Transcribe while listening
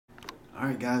All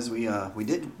right, guys, we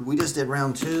just did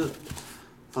round 2.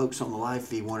 Folks on the live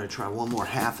feed want to try one more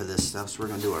half of this stuff, so we're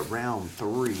going to do a round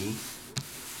 3.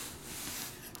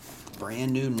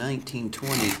 Brand new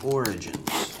 1920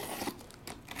 Origins.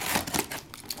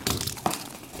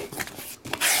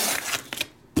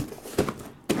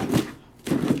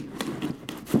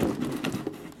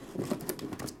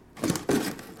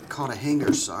 Caught a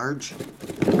hanger, Sarge.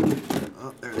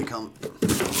 Oh, there they come.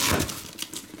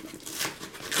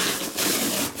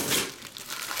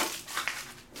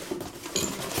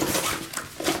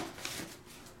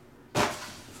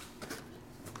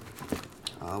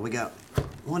 We got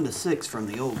 1 to 6 from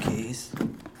the old keys.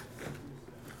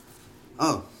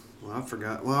 Oh, well, I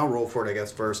forgot. Well, I'll roll for it, I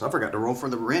guess, first. I forgot to roll for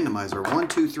the randomizer. 1,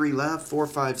 2, 3 left, 4,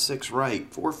 5, 6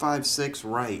 right. 4, 5, 6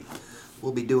 right.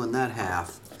 We'll be doing that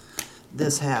half.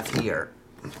 This half here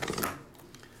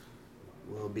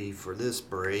will be for this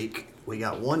break. We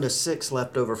got 1 to 6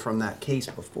 left over from that case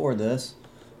before this.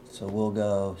 So we'll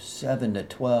go 7 to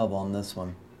 12 on this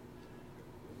one.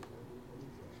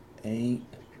 8,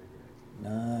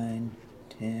 9,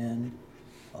 10,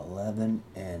 11,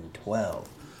 and 12.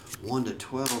 1 to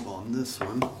 12 on this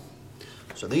one.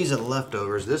 So these are the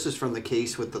leftovers. This is from the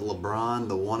case with the LeBron,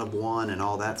 the 1 of 1, and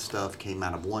all that stuff came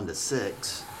out of 1 to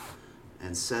 6.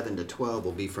 And 7 to 12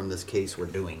 will be from this case we're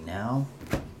doing now.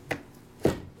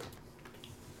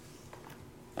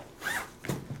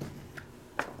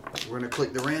 We're going to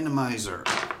click the randomizer.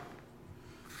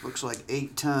 Looks like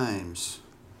 8 times.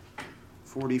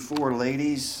 44,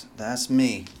 ladies. That's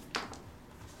me. I'm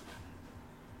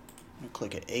going to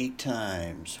click it 8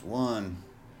 times. 1,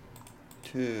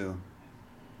 2,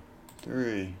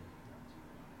 3,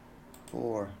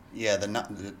 4. Yeah, the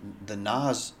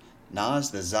Nas,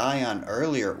 the Zion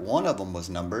earlier, one of them was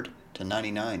numbered to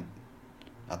 99.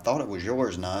 I thought it was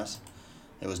yours, Nas.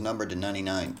 It was numbered to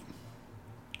 99.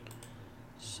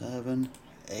 7,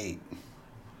 8.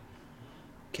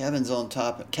 Kevin's on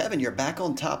top. Kevin, you're back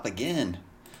on top again.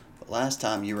 But last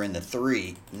time you were in the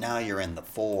 3. Now you're in the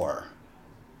 4.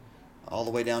 All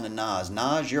the way down to Nas.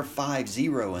 Nas, you're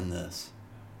 5-0 in this.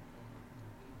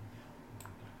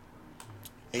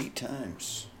 8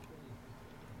 times.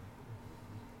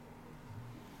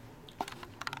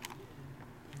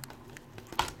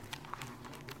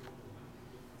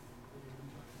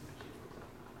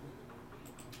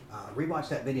 Rewatch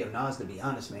that video, Nas, to be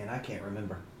honest, man. I can't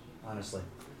remember, honestly.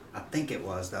 I think it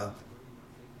was, though.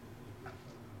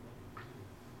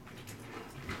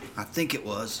 I think it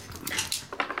was.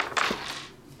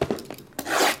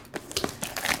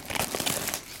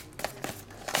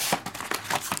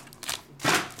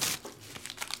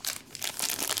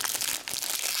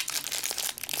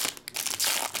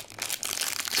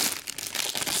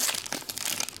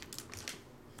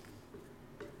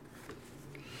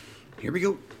 Here we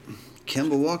go.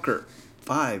 Kemba Walker,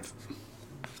 5.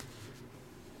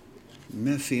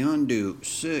 Mefiondu,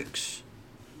 6.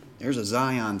 There's a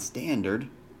Zion standard.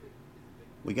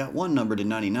 We got one number to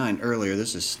 99 earlier.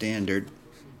 This is standard.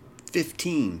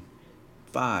 15.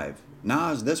 5.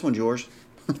 Nas, this one's yours.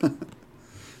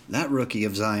 That rookie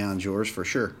of Zion's yours for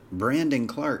sure. Brandon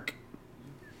Clark.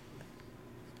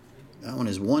 That one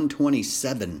is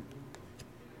 127.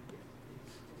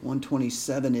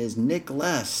 127 is Nick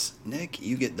Less. Nick,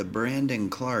 you get the Brandon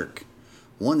Clark.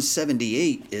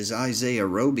 178 is Isaiah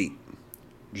Roby.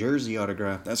 Jersey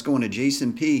autograph. That's going to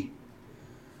Jason P.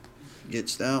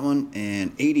 Gets that one.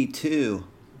 And 82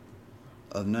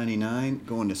 of 99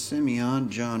 going to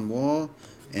Simeon, John Wall.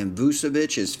 And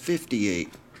Vucevic is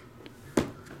 58.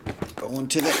 Going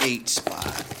to the 8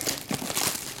 spot.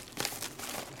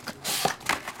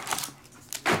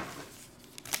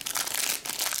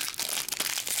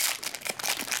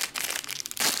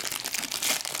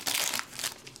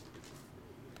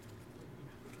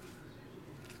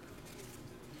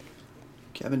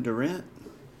 Kevin Durant.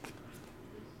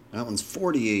 That one's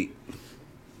 48.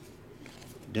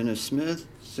 Dennis Smith,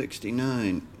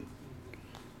 69.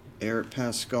 Eric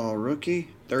Pascal, rookie,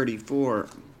 34.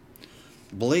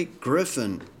 Blake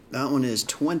Griffin. That one is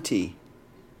 20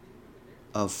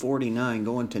 of 49.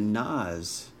 Going to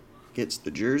Nas. Gets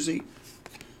the jersey.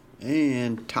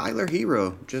 And Tyler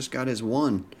Hero just got his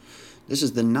 1. This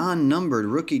is the non-numbered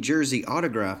rookie jersey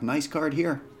autograph. Nice card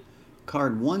here.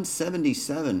 Card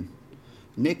 177.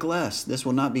 Nick Less. This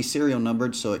will not be serial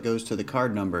numbered, so it goes to the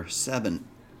card number 7.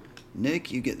 Nick,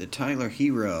 you get the Tyler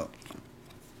Hero.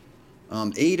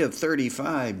 8 of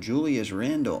 35, Julius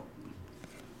Randle.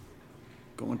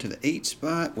 Going to the 8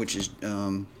 spot, which is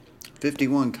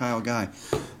 51, Kyle Guy.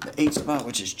 The 8 spot,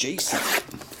 which is Jason.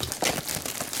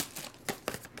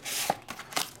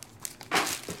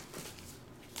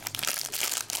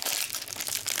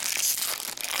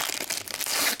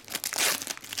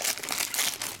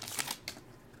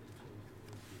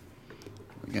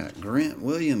 Got Grant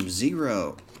Williams,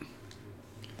 0.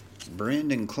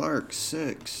 Brandon Clark,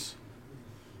 6.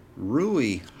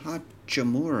 Rui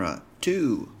Hachimura,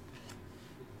 2.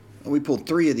 Oh, we pulled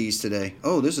 3 of these today.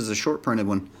 Oh, this is a short printed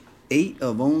one. 8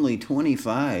 of only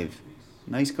 25.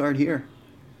 Nice card here.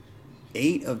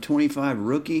 8 of 25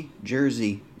 rookie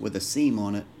jersey with a seam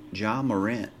on it. Ja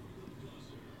Morant.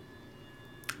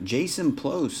 Jason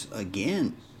Plose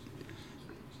again.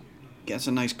 That's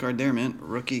a nice card there, man.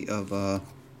 Rookie of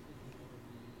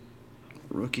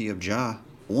Ja.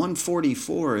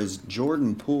 144 is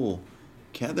Jordan Poole.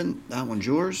 Kevin, that one's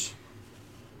yours.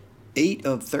 8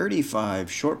 of 35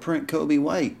 short print Kobe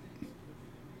White.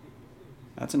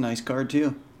 That's a nice card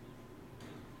too.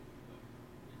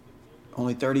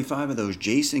 Only 35 of those.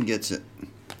 Jason gets it.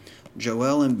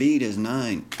 Joel Embiid is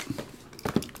 9.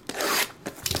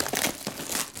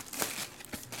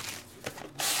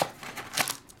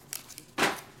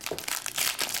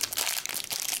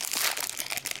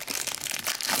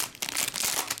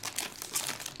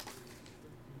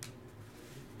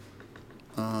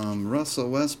 Russell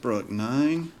Westbrook,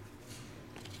 9.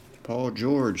 Paul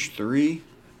George, 3.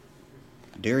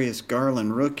 Darius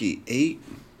Garland, rookie, 8.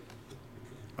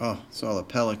 Oh, saw the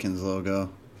Pelicans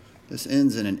logo. This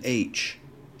ends in an H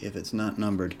if it's not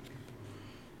numbered.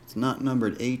 It's not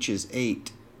numbered. H is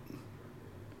 8.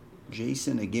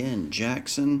 Jason again.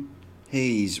 Jackson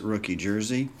Hayes, rookie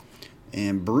jersey.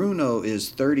 And Bruno is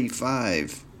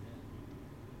 35.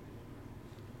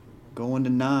 Going to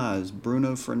Nas.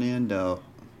 Bruno Fernando.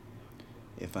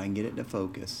 If I can get it to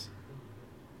focus.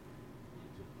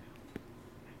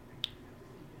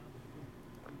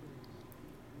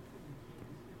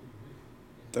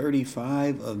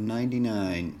 $35 of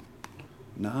 $99.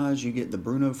 Nas, you get the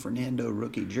Bruno Fernando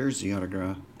rookie jersey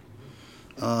autograph.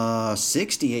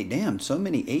 68. Damn, so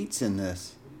many 8s in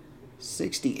this.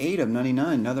 68 of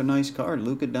 99. Another nice card.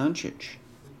 Luka Doncic.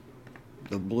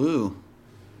 The blue.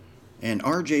 And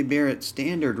RJ Barrett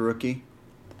standard rookie.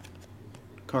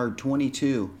 Card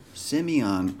 22.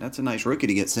 Simeon. That's a nice rookie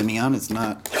to get, Simeon. It's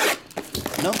not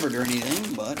numbered or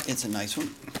anything, but it's a nice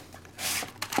one.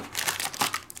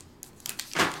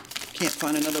 Can't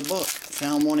find another book.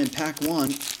 Found one in pack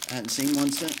 1. I hadn't seen one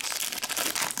since.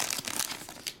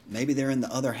 Maybe they're in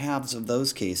the other halves of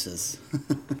those cases.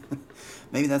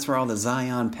 Maybe that's where all the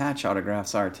Zion patch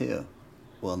autographs are too.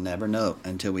 We'll never know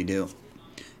until we do.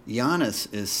 Giannis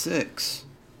is 6.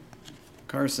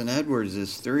 Carson Edwards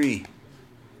is 3.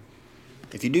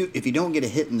 If you don't get a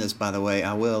hit in this, by the way,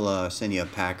 I will send you a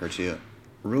pack or two.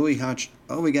 Rui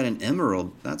Oh, we got an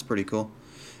emerald. That's pretty cool.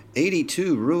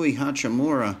 82 Rui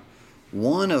Hachimura.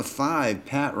 1 of 5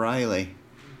 Pat Riley.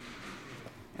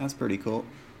 That's pretty cool.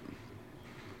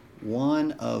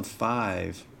 1 of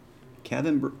 5.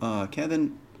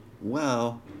 Kevin,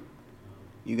 well,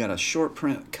 you got a short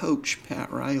print coach,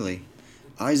 Pat Riley.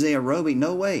 Isaiah Roby,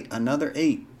 no way, another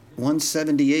 8.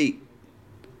 178.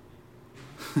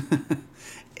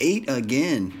 8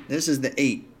 again. This is the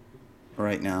 8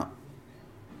 right now.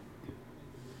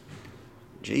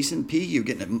 Jason P, you're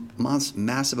getting a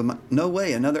massive amount. No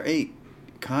way, another 8.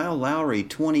 Kyle Lowry,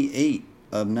 28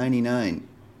 of 99.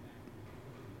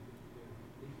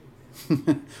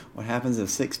 What happens if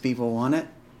 6 people want it?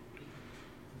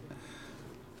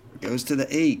 Goes to the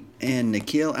 8. And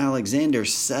Nikhil Alexander,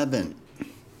 7.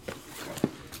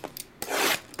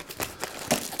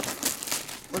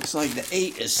 Looks like the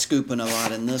 8 is scooping a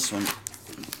lot in this one.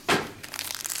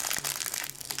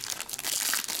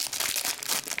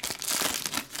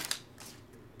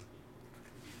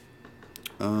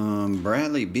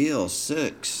 Bradley Beal,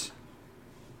 6.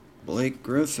 Blake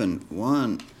Griffin,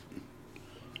 1.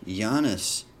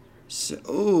 Giannis.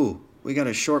 Oh, we got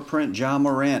a short print Ja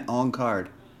Morant on card.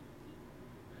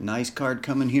 Nice card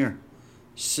coming here.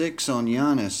 6 on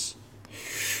Giannis.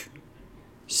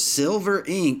 Silver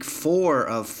ink, 4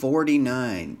 of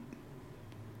 49.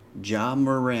 Ja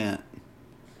Morant.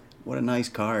 What a nice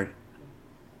card.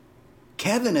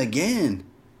 Kevin again.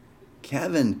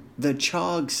 Kevin, the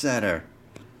Chog setter,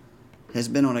 has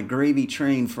been on a gravy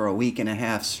train for a week and a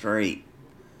half straight.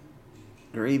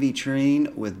 Gravy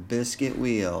train with biscuit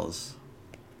wheels.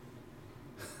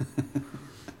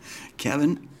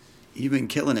 Kevin, you've been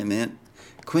killing it, man.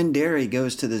 Quindary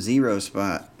goes to the 0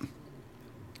 spot.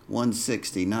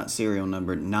 160, not serial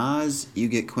numbered. Nas, you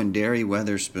get Quindary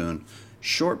Weatherspoon.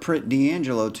 Short print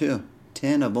D'Angelo, too.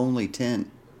 10 of only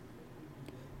 10.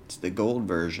 It's the gold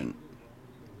version.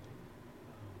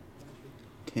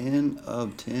 10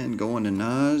 of 10 going to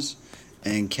Nas.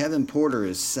 And Kevin Porter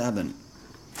is 7.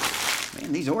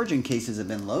 Man, these Origin cases have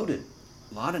been loaded.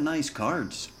 A lot of nice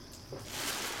cards.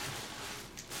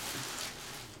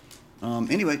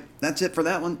 Anyway, that's it for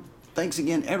that one. Thanks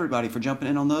again, everybody, for jumping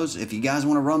in on those. If you guys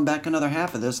want to run back another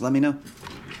half of this, let me know.